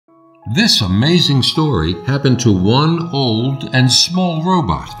This amazing story happened to one old and small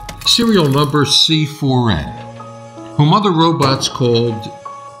robot, serial number C4N, whom other robots called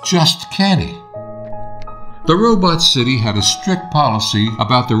just Canny. The Robot City had a strict policy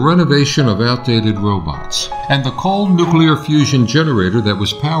about the renovation of outdated robots, and the cold nuclear fusion generator that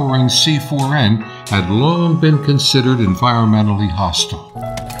was powering C4N had long been considered environmentally hostile.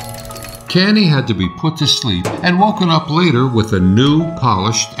 Canny had to be put to sleep and woken up later with a new,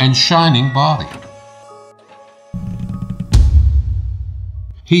 polished, and shining body.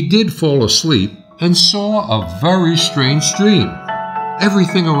 He did fall asleep and saw a very strange dream.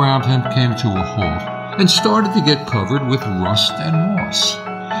 Everything around him came to a halt and started to get covered with rust and moss,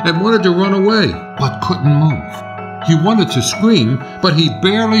 and wanted to run away, but couldn't move. He wanted to scream, but he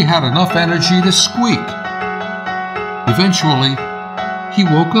barely had enough energy to squeak. Eventually, he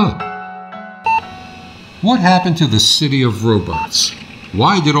woke up. What happened to the city of robots?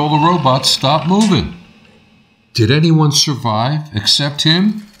 Why did all the robots stop moving? Did anyone survive except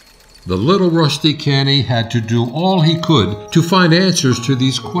him? The little rusty Canny had to do all he could to find answers to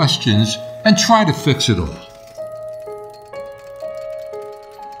these questions and try to fix it all.